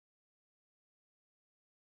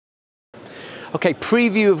Okay,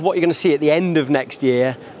 preview of what you're going to see at the end of next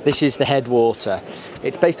year. This is the Headwater.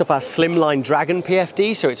 It's based off our slimline Dragon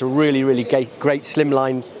PFD, so it's a really, really great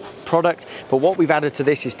slimline product. But what we've added to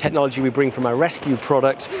this is technology we bring from our rescue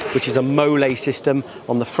products, which is a mole system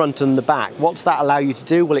on the front and the back. What's that allow you to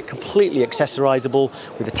do? Well, it's completely accessorizable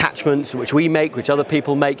with attachments which we make, which other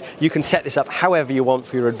people make. You can set this up however you want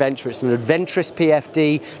for your adventure. It's an adventurous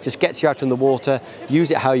PFD, just gets you out in the water,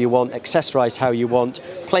 use it how you want, accessorize how you want.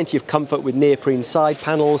 Plenty of comfort with neoprene side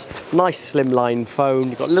panels, nice slimline phone.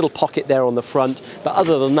 You've got a little pocket there on the front, but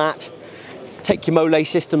other than that, take your mole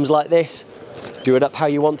systems like this, do it up how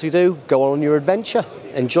you want to do, go on your adventure,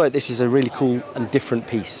 enjoy it. This is a really cool and different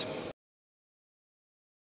piece.